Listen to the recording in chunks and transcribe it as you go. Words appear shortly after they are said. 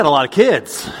Got a lot of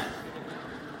kids.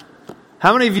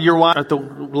 How many of you are at the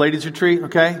ladies' retreat?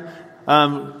 Okay.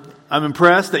 I'm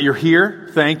impressed that you're here.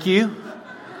 Thank you.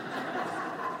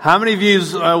 How many of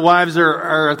you's wives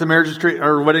are at the marriage retreat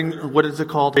or wedding? What is it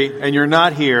called? And you're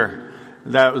not here.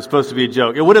 That was supposed to be a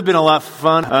joke. It would have been a lot of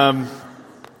fun.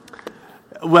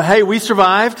 Well, hey, we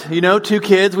survived. 2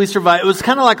 kids. We survived. It was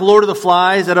kind of like Lord of the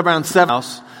Flies at around 7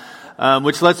 house,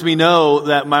 which lets me know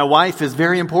that my wife is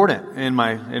very important in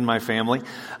my family.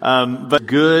 But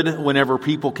good whenever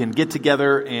people can get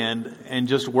together and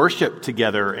just worship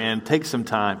together and take some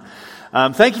time.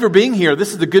 Thank you for being here.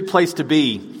 This is a good place to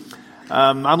be.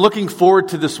 I'm looking forward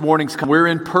to this morning's. We're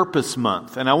in Purpose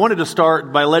Month, and I wanted to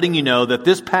start by letting you know that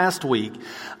this past week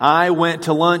I went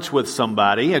to lunch with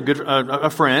somebody,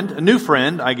 a friend, a new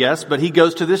friend, I guess, but he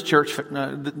goes to this church.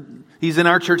 He's in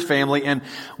our church family, and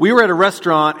we were at a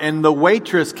restaurant, and the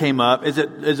waitress came up. Is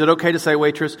it okay to say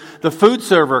waitress? The food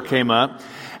server came up,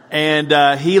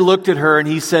 and he looked at her and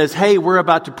he says, "Hey, we're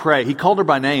about to pray." He called her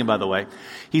by name, by the way.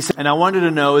 He said, "And I wanted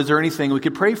to know, is there anything we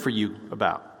could pray for you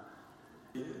about?"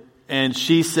 And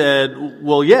she said,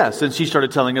 "Well, yes." And she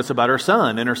started telling us about her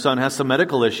son, and her son has some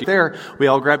medical issues. There, we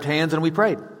all grabbed hands and we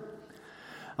prayed.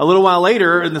 A little while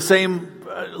later, in the same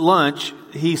lunch,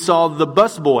 he saw the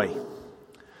busboy.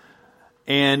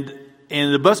 And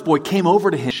the busboy came over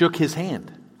to him, shook his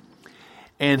hand.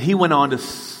 And he went on to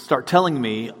start telling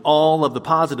me all of the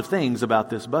positive things about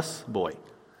this busboy.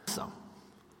 So,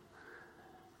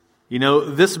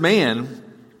 this man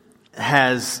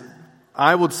has,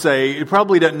 I would say, you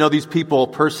probably doesn't know these people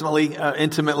personally,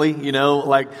 intimately,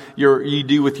 like you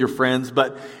do with your friends,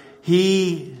 but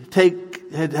he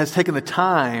has taken the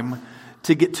time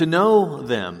to get to know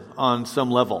them on some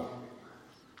level.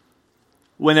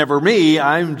 Whenever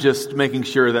I'm just making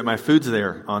sure that my food's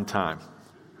there on time.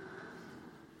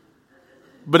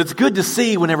 But it's good to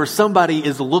see whenever somebody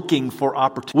is looking for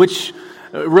opportunity, which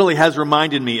really has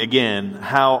reminded me again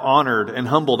how honored and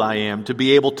humbled I am to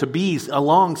be able to be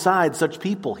alongside such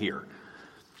people here.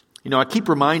 I keep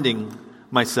reminding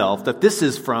myself that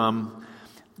this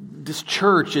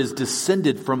church is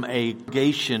descended from a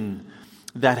congregation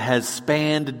that has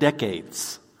spanned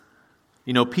decades.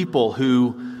 People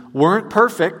who weren't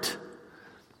perfect,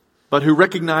 but who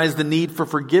recognized the need for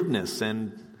forgiveness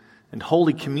and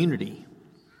holy community.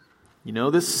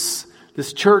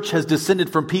 This church has descended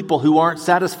from people who aren't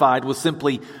satisfied with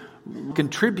simply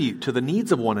contribute to the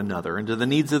needs of one another and to the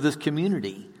needs of this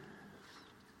community.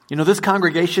 This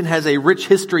congregation has a rich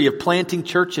history of planting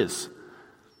churches,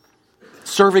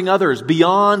 serving others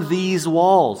beyond these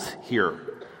walls here,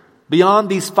 beyond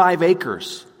these 5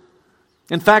 acres.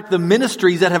 In fact, the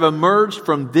ministries that have emerged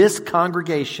from this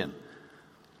congregation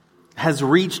has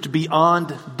reached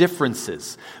beyond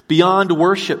differences, beyond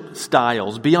worship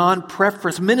styles, beyond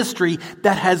preference. Ministry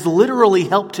that has literally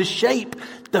helped to shape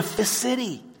the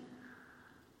city.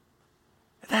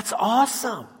 That's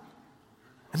awesome.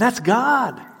 And that's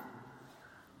God.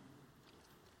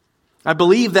 I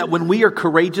believe that when we are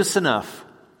courageous enough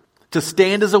to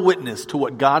stand as a witness to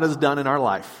what God has done in our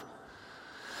life,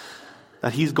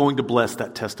 that He's going to bless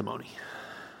that testimony.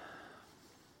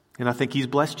 And I think He's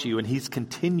blessed you, and He's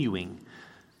continuing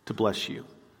to bless you.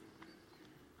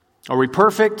 Are we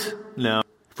perfect? No.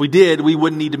 If we did, we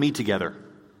wouldn't need to meet together.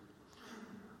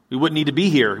 We wouldn't need to be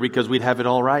here because we'd have it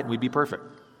all right and we'd be perfect.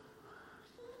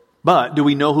 But do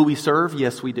we know who we serve?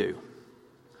 Yes, we do.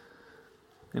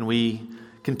 And we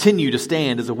continue to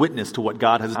stand as a witness to what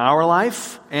God has in our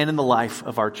life and in the life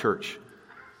of our church.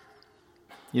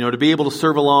 To be able to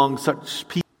serve along such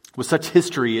people with such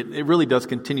history, it really does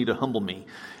continue to humble me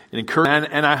and encourage.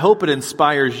 And I hope it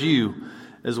inspires you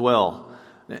as well.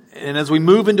 And as we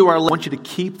move into our life, I want you to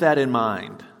keep that in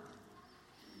mind.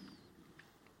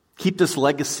 Keep this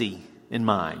legacy in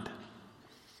mind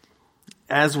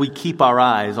as we keep our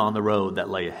eyes on the road that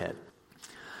lay ahead.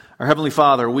 Our Heavenly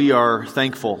Father, we are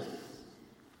thankful.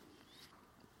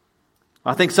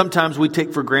 I think sometimes we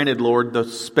take for granted, Lord, the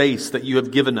space that you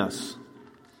have given us.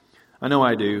 I know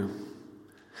I do.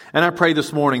 And I pray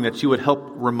this morning that you would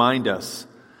help remind us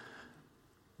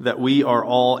that we are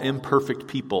all imperfect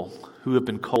people who have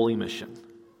been called to mission.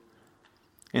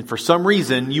 And for some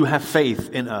reason, you have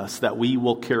faith in us that we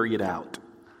will carry it out.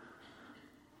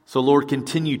 So Lord,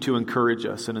 continue to encourage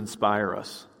us and inspire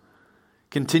us.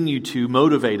 Continue to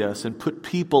motivate us and put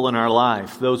people in our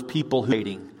life, those people who are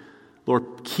waiting.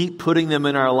 Lord, keep putting them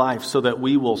in our life so that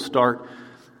we will start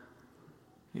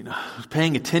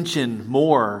paying attention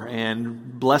more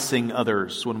and blessing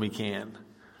others when we can.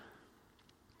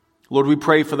 Lord, we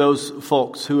pray for those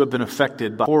folks who have been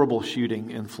affected by a horrible shooting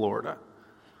in Florida.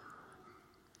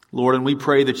 Lord, and we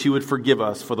pray that you would forgive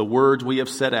us for the words we have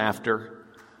said after,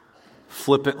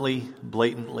 flippantly,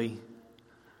 blatantly.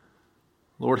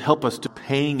 Lord, help us to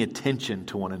paying attention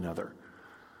to one another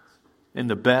in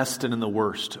the best and in the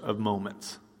worst of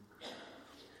moments.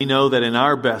 We know that in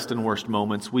our best and worst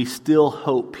moments, we still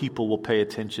hope people will pay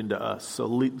attention to us. So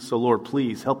Lord,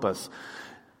 please help us.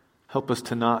 Help us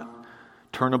to not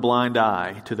turn a blind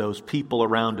eye to those people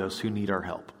around us who need our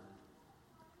help.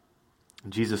 In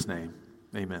Jesus' name,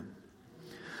 amen.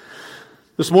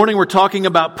 This morning we're talking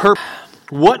about purpose,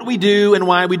 what we do and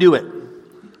why we do it.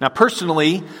 Now,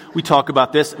 personally, we talk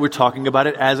about this. We're talking about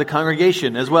it as a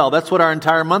congregation as well. That's what our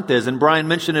entire month is. And Brian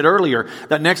mentioned it earlier,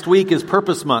 that next week is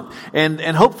Purpose Month. And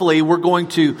hopefully we're going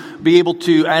to be able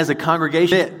to, as a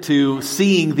congregation, to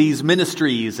seeing these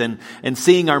ministries and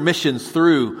seeing our missions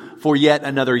through for yet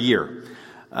another year.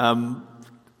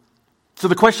 So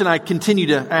the question I continue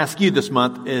to ask you this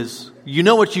month is, you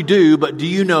know what you do, but do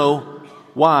you know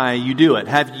why you do it?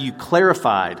 Have you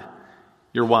clarified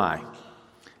your why?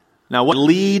 Now, what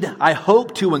lead, I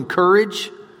hope to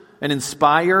encourage and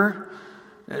inspire,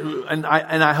 and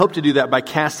I hope to do that by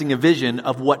casting a vision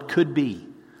of what could be,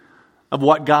 of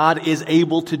what God is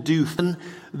able to do,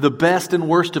 the best and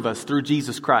worst of us through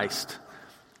Jesus Christ.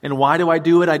 And why do I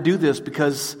do it? I do this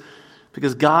because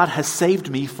God has saved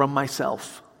me from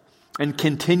myself and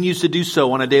continues to do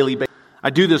so on a daily basis. I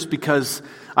do this because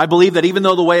I believe that even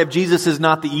though the way of Jesus is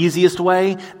not the easiest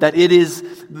way, that it is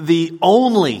the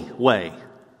only way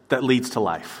that leads to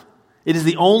life. It is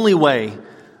the only way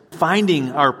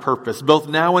finding our purpose, both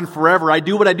now and forever. I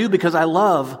do what I do because I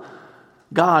love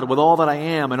God with all that I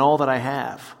am and all that I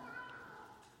have.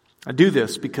 I do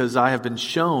this because I have been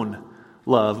shown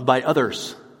love by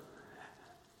others.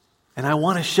 And I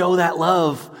want to show that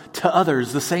love to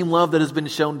others, the same love that has been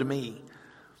shown to me.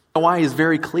 My why is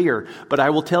very clear, but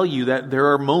I will tell you that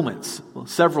there are moments,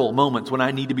 several moments, when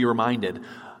I need to be reminded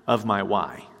of my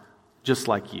why, just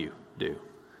like you do.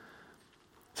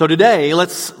 So today,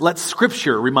 let's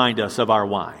Scripture remind us of our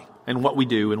why and what we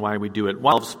do and why we do it.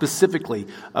 Specifically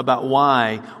about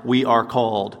why we are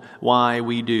called, why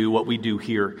we do what we do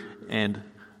here and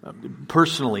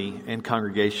personally and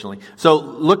congregationally. So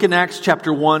look in Acts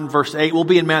chapter 1, verse 8. We'll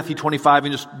be in Matthew 25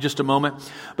 in just a moment.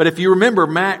 But if you remember,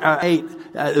 8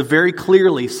 very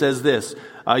clearly says this.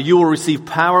 You will receive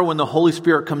power when the Holy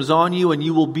Spirit comes on you, and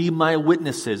you will be my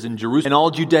witnesses in Jerusalem, in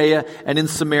all Judea, and in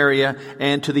Samaria,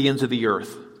 and to the ends of the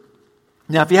earth.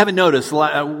 Now, if you haven't noticed,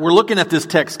 we're looking at this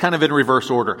text kind of in reverse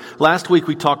order. Last week,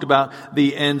 we talked about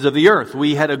the ends of the earth.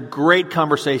 We had a great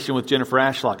conversation with Jennifer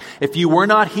Ashlock. If you were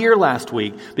not here last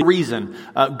week, the reason,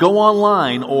 go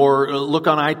online or look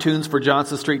on iTunes for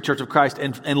Johnson Street Church of Christ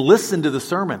and listen to the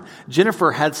sermon.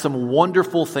 Jennifer had some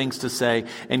wonderful things to say,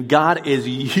 and God is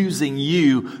using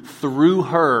you through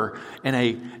her in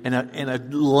a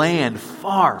land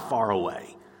far, far away.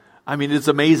 I mean, it's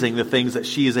amazing the things that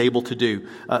she is able to do.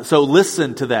 So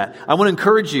listen to that. I want to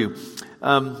encourage you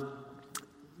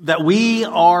that we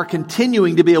are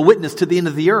continuing to be a witness to the end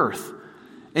of the earth.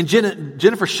 And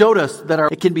Jennifer showed us that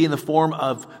it can be in the form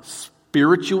of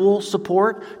spiritual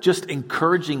support, just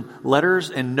encouraging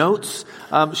letters and notes.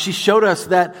 She showed us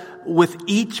that with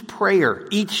each prayer,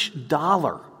 each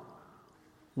dollar,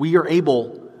 we are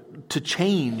able to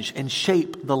change and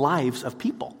shape the lives of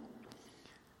people.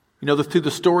 You know, through the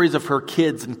stories of her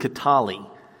kids in Katali,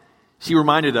 she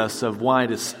reminded us of why it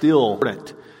is still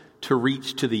important to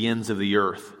reach to the ends of the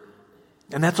earth.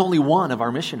 And that's only one of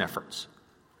our mission efforts.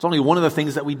 It's only one of the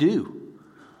things that we do.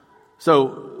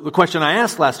 So the question I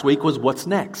asked last week was, what's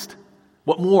next?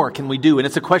 What more can we do? And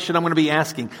it's a question I'm going to be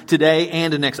asking today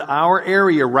and next. Our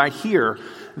area right here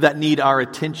that need our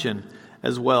attention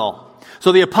as well.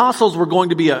 So the apostles were going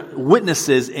to be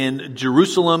witnesses in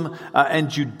Jerusalem and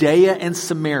Judea and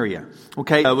Samaria.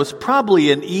 Okay, it was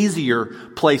probably an easier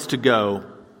place to go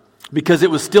because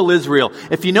it was still Israel.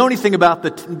 If you know anything about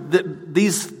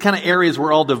these kind of areas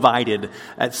were all divided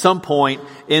at some point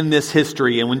in this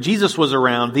history. And when Jesus was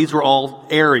around, these were all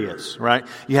areas, right?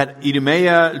 You had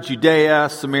Idumea, Judea,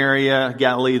 Samaria,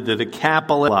 Galilee, the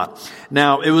Decapolis.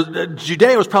 Now,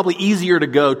 Judea was probably easier to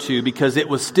go to because it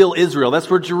was still Israel. That's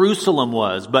where Jerusalem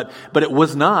was, but it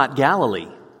was not Galilee.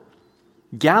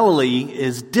 Galilee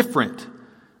is different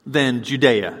than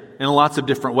Judea in lots of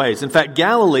different ways. In fact,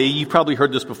 Galilee, you've probably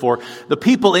heard this before, the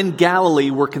people in Galilee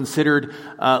were considered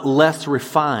less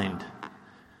refined.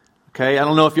 Okay, I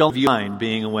don't know if y'all view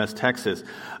being in West Texas,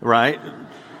 right?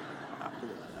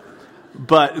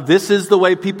 But this is the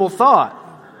way people thought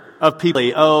of people.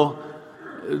 Oh,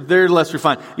 they're less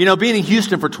refined. You know, being in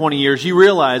Houston for 20 years, you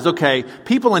realize, okay,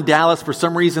 people in Dallas, for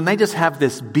some reason, they just have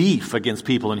this beef against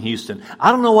people in Houston.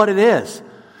 I don't know what it is.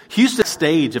 Houston,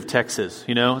 stage of Texas,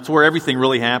 it's where everything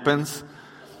really happens.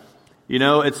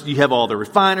 You have all the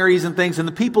refineries and things, and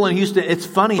the people in Houston, it's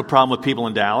funny, a problem with people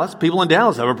in Dallas. People in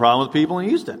Dallas have a problem with people in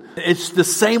Houston. It's the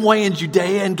same way in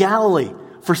Judea and Galilee.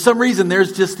 For some reason,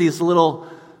 there's just this little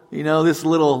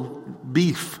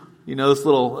beef, this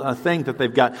little thing that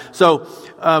they've got. So,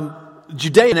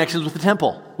 Judea connections with the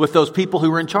temple, with those people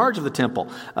who were in charge of the temple.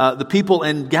 The people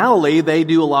in Galilee, they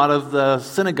do a lot of the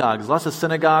synagogues. Lots of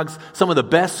synagogues. Some of the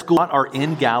best schools are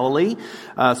in Galilee.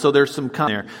 So there's some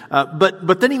there.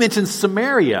 But then he mentions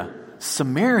Samaria.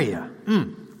 Samaria.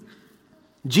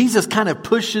 Jesus kind of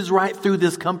pushes right through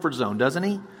this comfort zone, doesn't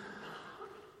he?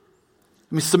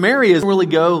 Samaria doesn't really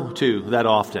go to that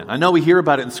often. I know we hear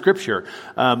about it in Scripture,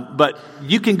 but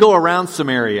you can go around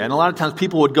Samaria, and a lot of times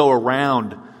people would go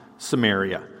around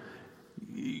Samaria.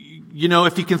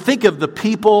 If you can think of the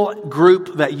people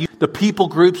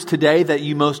groups today that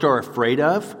you most are afraid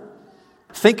of,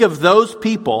 think of those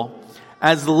people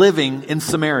as living in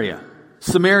Samaria.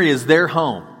 Samaria is their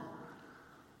home,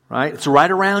 right? It's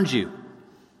right around you.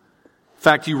 In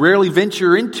fact, you rarely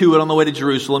venture into it on the way to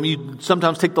Jerusalem. You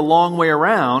sometimes take the long way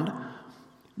around.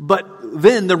 But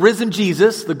then the risen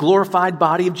Jesus, the glorified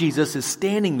body of Jesus, is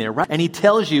standing there, right? And he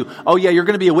tells you, oh yeah, you're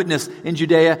going to be a witness in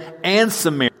Judea and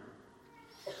Samaria.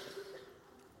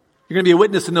 You're going to be a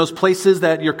witness in those places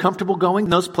that you're comfortable going,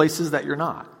 and those places that you're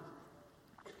not.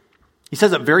 He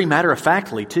says it very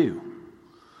matter-of-factly, too.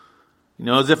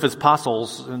 As if his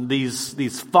apostles and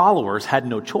these followers had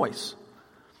no choice.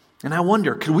 And I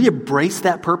wonder, could we embrace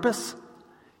that purpose?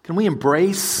 Can we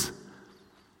embrace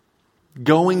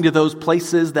going to those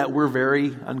places that we're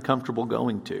very uncomfortable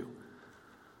going to?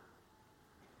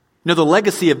 The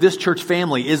legacy of this church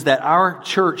family is that our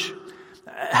church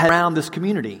has around this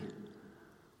community.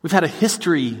 We've had a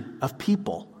history of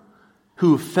people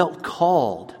who have felt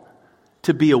called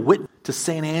to be a witness to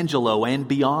San Angelo and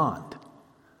beyond.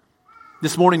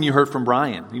 This morning you heard from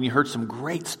Brian, and you heard some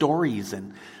great stories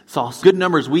and saw good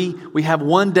numbers. We have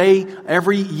one day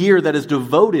every year that is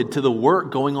devoted to the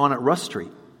work going on at Russ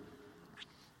Street.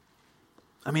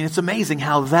 It's amazing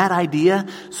how that idea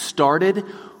started.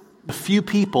 A few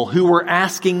people who were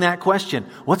asking that question,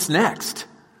 what's next?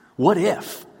 What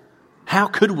if? How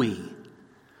could we?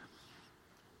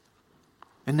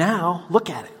 And now, look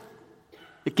at it.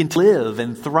 It can live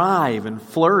and thrive and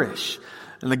flourish.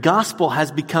 And the gospel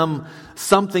has become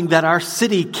something that our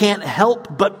city can't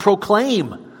help but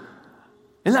proclaim.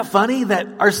 Isn't that funny that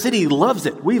our city loves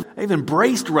it? They've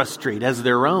embraced Russ Street as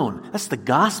their own. That's the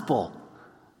gospel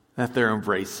that they're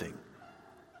embracing.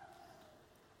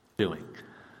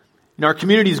 Our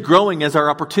community is growing as our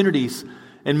opportunities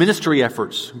and ministry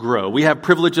efforts grow. We have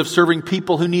privilege of serving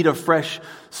people who need a fresh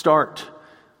start.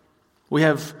 We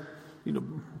have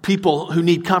people who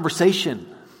need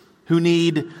conversation, who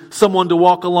need someone to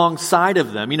walk alongside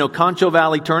of them. Concho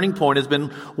Valley Turning Point has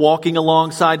been walking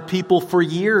alongside people for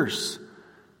years,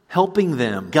 helping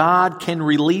them. God can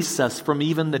release us from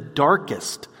even the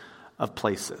darkest of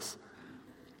places.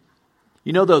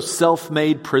 Those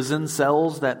self-made prison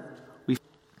cells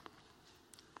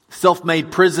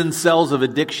self-made prison cells of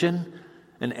addiction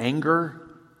and anger.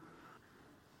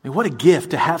 What a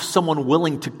gift to have someone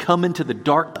willing to come into the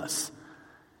darkness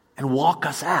and walk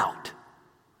us out.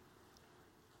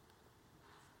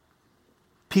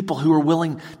 People who are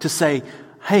willing to say,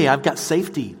 hey, I've got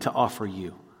safety to offer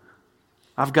you.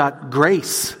 I've got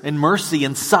grace and mercy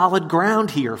and solid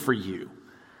ground here for you.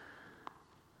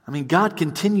 God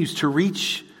continues to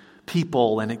reach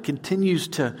people, and it continues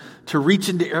to reach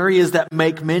into areas that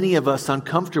make many of us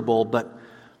uncomfortable. But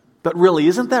really,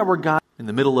 isn't that where God, in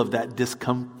the middle of that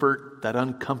discomfort, that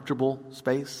uncomfortable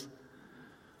space?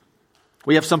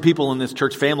 We have some people in this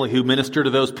church family who minister to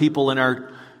those people in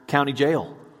our county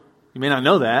jail. You may not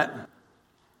know that.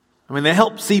 They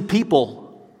help see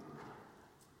people.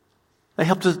 They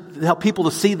help people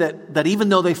to see that even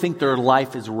though they think their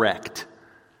life is wrecked,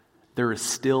 there is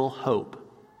still hope in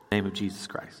the name of Jesus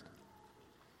Christ.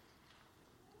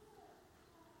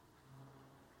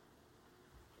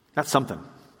 That's something.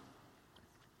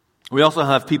 We also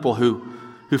have people who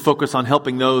focus on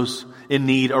helping those in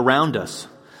need around us,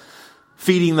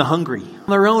 feeding the hungry. On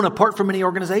their own, apart from any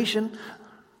organization,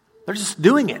 they're just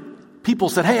doing it. People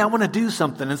said, hey, I want to do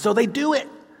something, and so they do it.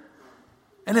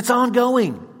 And it's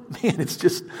ongoing. Man,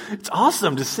 it's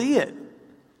awesome to see it.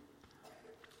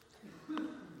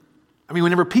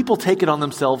 Whenever people take it on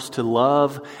themselves to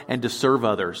love and to serve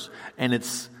others, and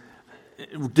it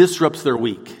disrupts their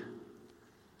week,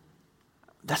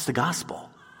 that's the gospel.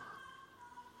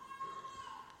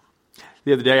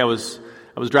 The other day I was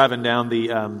driving down the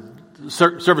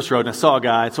service road, and I saw a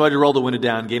guy, so I had to roll the window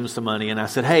down, gave him some money, and I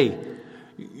said, hey,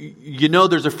 you know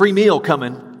there's a free meal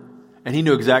coming. And he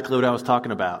knew exactly what I was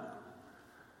talking about.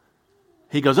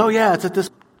 He goes, oh yeah, it's at this.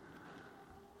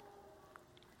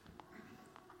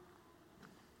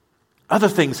 Other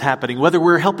things happening, whether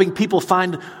we're helping people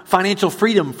find financial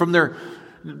freedom from their,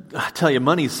 I tell you,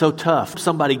 money is so tough.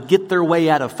 Somebody get their way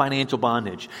out of financial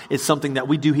bondage. It's something that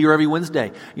we do here every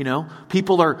Wednesday. You know,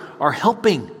 people are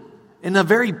helping in a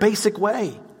very basic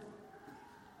way.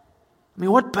 I mean,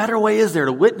 what better way is there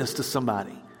to witness to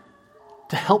somebody,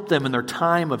 to help them in their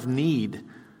time of need?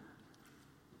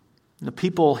 And the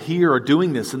people here are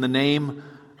doing this in the name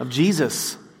of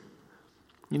Jesus.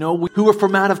 You know, who are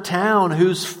from out of town,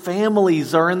 whose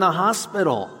families are in the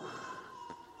hospital.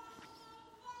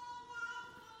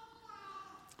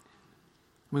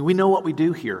 I mean, we know what we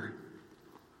do here.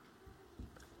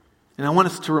 And I want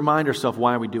us to remind ourselves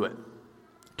why we do it.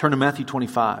 Turn to Matthew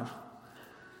 25.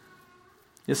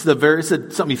 This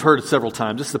is something you've heard several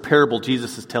times. This is the parable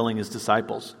Jesus is telling his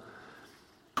disciples.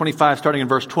 25, starting in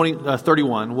verse 31,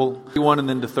 31 and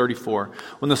then to 34.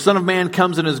 When the Son of Man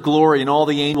comes in his glory and all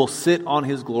the angels will sit on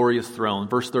his glorious throne.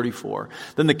 Verse 34.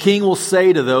 Then the King will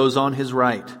say to those on his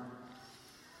right,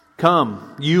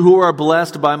 come, you who are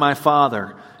blessed by my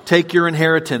Father, take your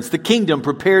inheritance, the kingdom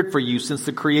prepared for you since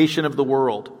the creation of the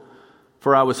world.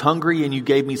 For I was hungry and you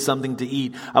gave me something to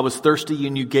eat. I was thirsty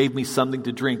and you gave me something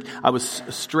to drink. I was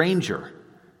a stranger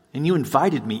and you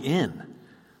invited me in.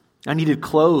 I needed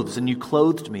clothes and you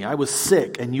clothed me. I was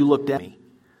sick and you looked at me.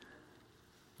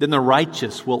 Then the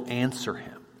righteous will answer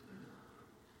him,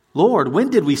 Lord, when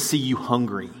did we see you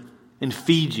hungry and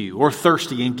feed you, or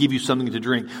thirsty and give you something to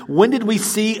drink? When did we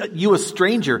see you a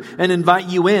stranger and invite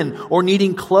you in, or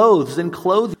needing clothes and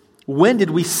clothe you? When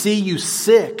did we see you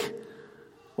sick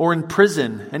or in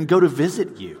prison and go to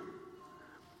visit you?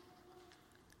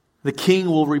 The King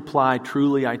will reply,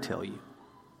 truly I tell you,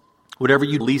 whatever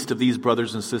you least of these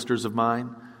brothers and sisters of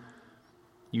mine,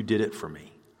 you did it for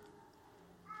me.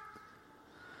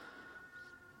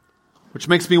 Which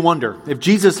makes me wonder, if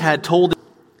Jesus had told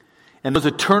and there's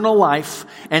eternal life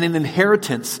and an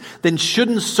inheritance, then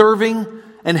shouldn't serving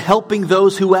and helping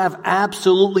those who have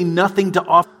absolutely nothing to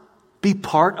offer be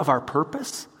part of our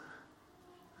purpose?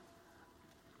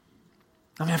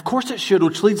 I mean, of course it should,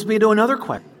 which leads me to another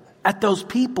question. At those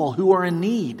people who are in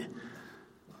need,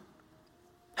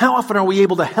 how often are we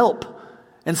able to help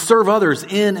and serve others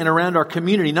in and around our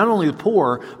community, not only the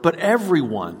poor, but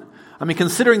everyone? I mean,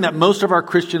 considering that most of our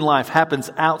Christian life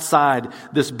happens outside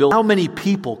this building, how many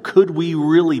people could we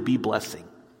really be blessing?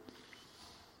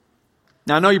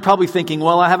 Now, I know you're probably thinking,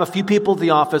 well, I have a few people at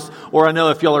the office, or I know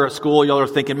if y'all are at school, y'all are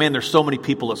thinking, man, there's so many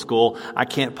people at school, I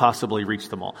can't possibly reach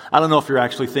them all. I don't know if you're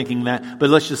actually thinking that, but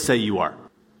let's just say you are.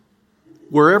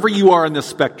 Wherever you are in this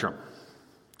spectrum,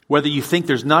 whether you think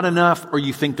there's not enough or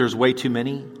you think there's way too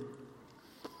many,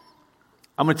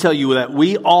 I'm going to tell you that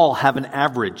we all have an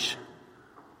average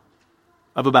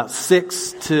of about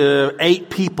 6 to 8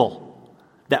 people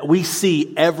that we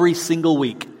see every single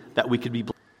week that we could be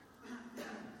blessed.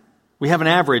 We have an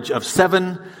average of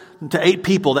 7 to 8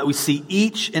 people that we see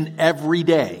each and every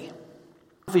day.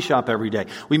 Coffee shop every day.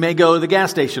 We may go to the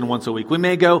gas station once a week. We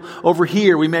may go over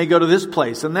here. We may go to this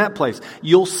place and that place.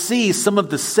 You'll see some of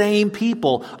the same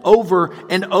people over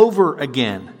and over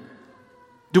again.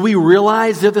 Do we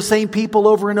realize they're the same people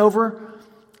over and over?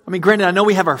 I mean, granted, I know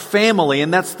we have our family,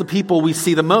 and that's the people we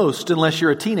see the most, unless you're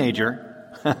a teenager.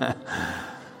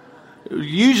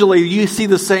 Usually you see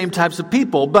the same types of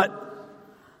people, but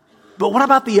what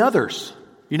about the others?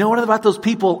 You know, what about those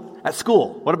people at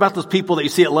school? What about those people that you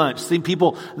see at lunch? See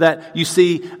people that you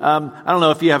see, I don't know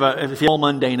if you have all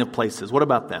mundane of places. What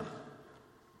about them?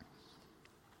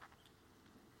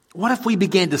 What if we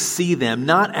began to see them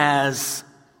not as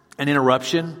an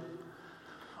interruption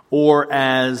or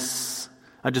as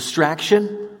a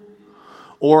distraction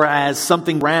or as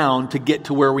something around to get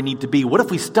to where we need to be? What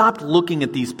if we stopped looking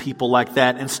at these people like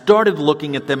that and started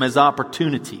looking at them as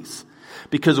opportunities?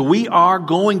 Because we are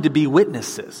going to be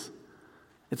witnesses.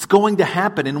 It's going to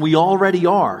happen, and we already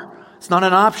are. It's not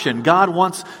an option. God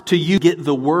wants to get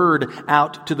the word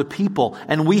out to the people.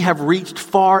 And we have reached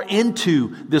far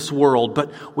into this world,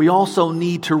 but we also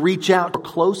need to reach out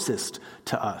closest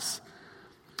to us.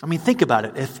 I mean, think about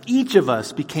it. If each of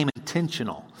us became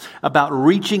intentional about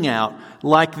reaching out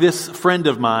like this friend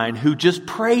of mine who just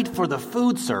prayed for the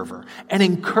food server and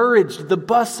encouraged the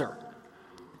busser,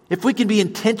 if we can be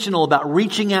intentional about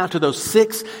reaching out to those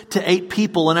 6 to 8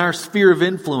 people in our sphere of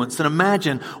influence and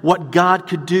imagine what God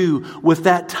could do with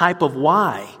that type of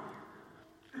why.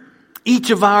 Each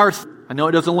of our, I know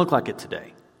it doesn't look like it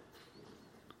today,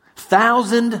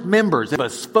 1,000 members, if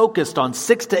us focused on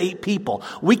 6 to 8 people,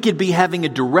 we could be having a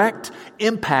direct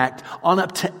impact on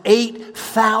up to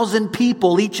 8,000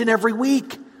 people each and every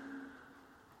week.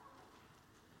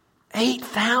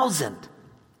 8,000.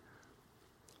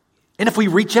 And if we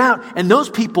reach out and those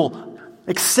people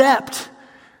accept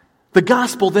the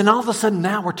gospel, then all of a sudden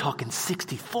now we're talking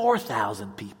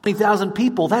 64,000 people. 20,000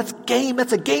 people, that's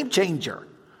a game changer.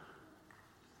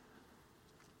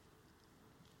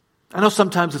 I know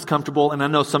sometimes it's comfortable and I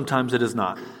know sometimes it is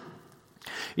not.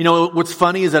 You know, what's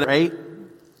funny is that at 8,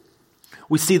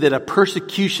 we see that a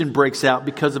persecution breaks out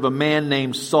because of a man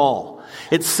named Saul.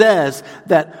 It says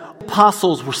that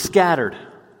apostles were scattered.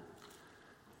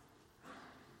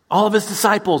 All of his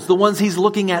disciples, the ones he's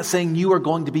looking at saying, you are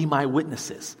going to be my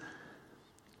witnesses.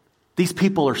 These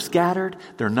people are scattered.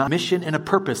 They're not mission and a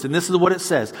purpose. And this is what it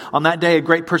says. On that day, a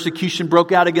great persecution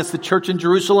broke out against the church in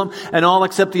Jerusalem, and all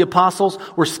except the apostles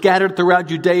were scattered throughout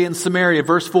Judea and Samaria.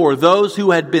 Verse 4, those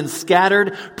who had been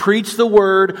scattered preached the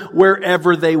word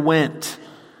wherever they went.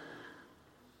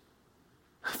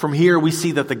 From here, we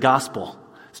see that the gospel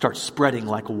starts spreading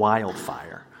like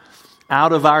wildfire.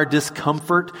 Out of our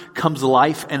discomfort comes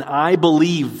life, and I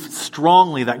believe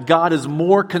strongly that God is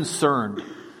more concerned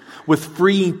with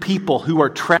freeing people who are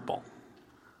trapped.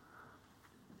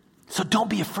 So don't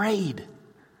be afraid.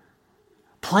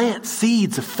 Plant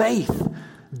seeds of faith.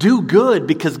 Do good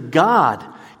because God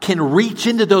can reach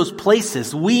into those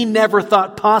places we never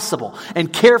thought possible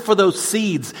and care for those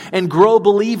seeds and grow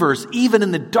believers even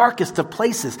in the darkest of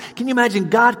places. Can you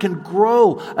imagine God can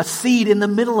grow a seed in the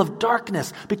middle of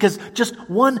darkness because just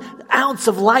 1 ounce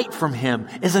of light from Him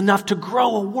is enough to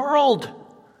grow a world.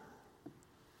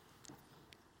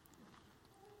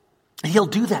 And He'll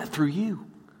do that through you.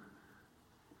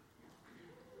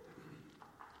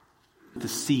 The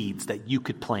seeds that you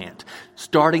could plant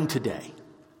starting today.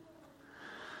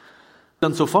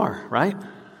 Done so far, right?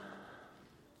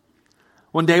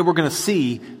 One day we're going to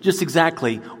see just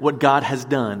exactly what God has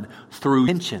done through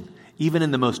attention, even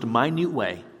in the most minute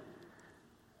way,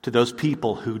 to those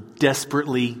people who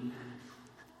desperately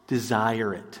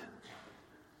desire it.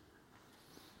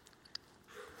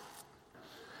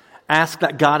 Ask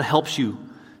that God helps you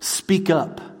speak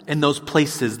up in those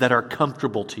places that are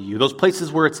comfortable to you, those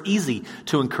places where it's easy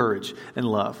to encourage and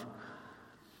love.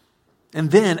 And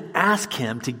then ask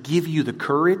Him to give you the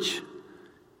courage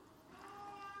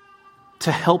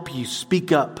to help you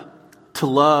speak up, to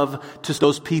love to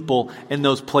those people in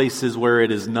those places where it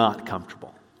is not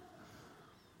comfortable.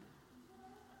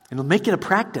 And make it a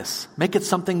practice. Make it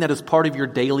something that is part of your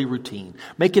daily routine.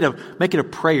 Make it a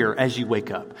prayer as you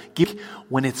wake up.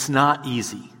 When it's not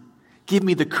easy. Give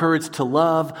me the courage to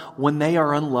love when they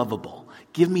are unlovable.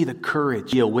 Give me the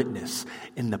courage to be a witness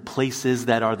in the places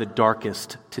that are the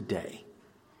darkest today.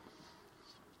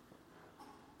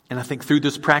 And I think through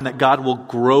this practice that God will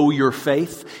grow your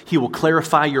faith. He will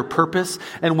clarify your purpose.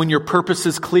 And when your purpose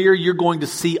is clear, you're going to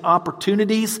see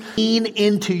opportunities lean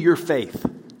into your faith.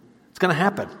 It's going to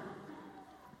happen.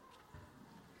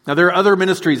 Now, there are other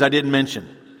ministries I didn't mention.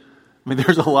 I mean,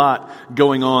 there's a lot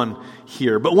going on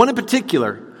here. But one in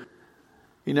particular,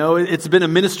 you know, it's been a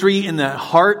ministry in the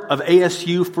heart of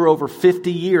ASU for over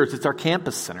 50 years. It's our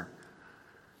campus center.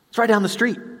 It's right down the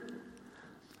street.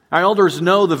 Our elders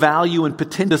know the value and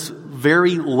potential of this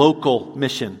very local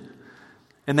mission.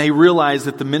 And they realize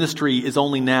that the ministry is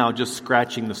only now just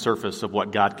scratching the surface of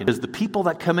what God can do. Because the people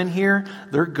that come in here,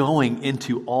 they're going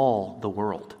into all the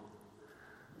world.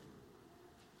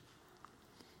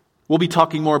 We'll be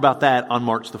talking more about that on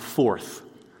March the 4th.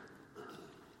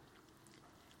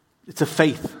 It's a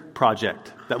faith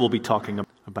project that we'll be talking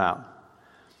about.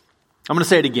 I'm going to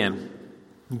say it again.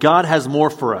 God has more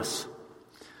for us.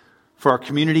 For our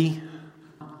community,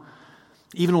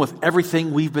 even with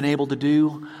everything we've been able to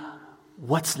do,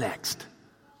 what's next?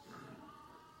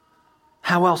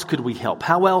 How else could we help?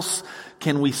 How else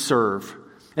can we serve?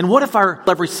 And what if our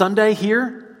every Sunday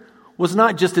here was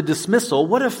not just a dismissal?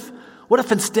 What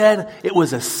if instead it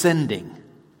was a sending?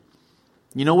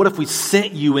 You know, what if we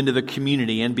sent you into the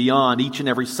community and beyond each and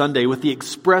every Sunday with the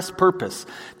express purpose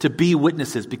to be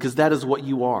witnesses, because that is what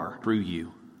you are through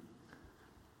you.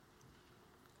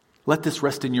 Let this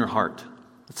rest in your heart.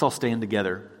 Let's all stand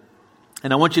together.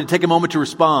 And I want you to take a moment to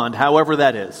respond, however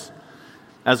that is,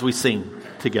 as we sing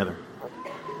together.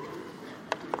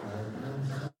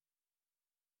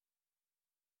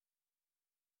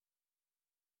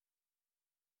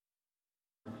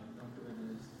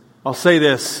 I'll say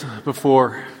this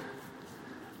before.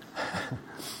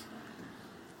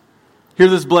 Hear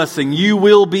this blessing. You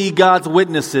will be God's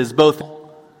witnesses, both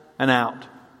and out.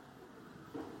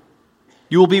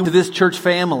 You will be with this church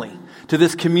family to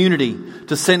this community,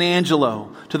 to San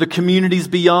Angelo, to the communities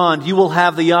beyond. You will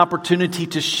have the opportunity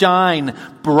to shine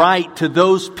bright to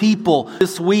those people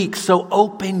this week. So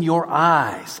open your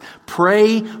eyes.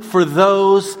 Pray for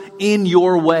those in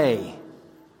your way.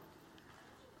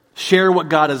 Share what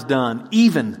God has done,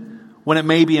 even when it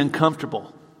may be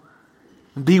uncomfortable.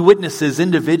 Be witnesses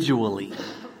individually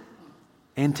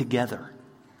and together.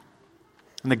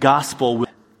 And the gospel will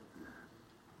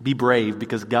be brave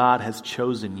because God has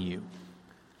chosen you.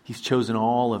 He's chosen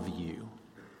all of you.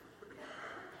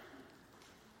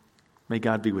 May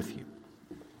God be with you.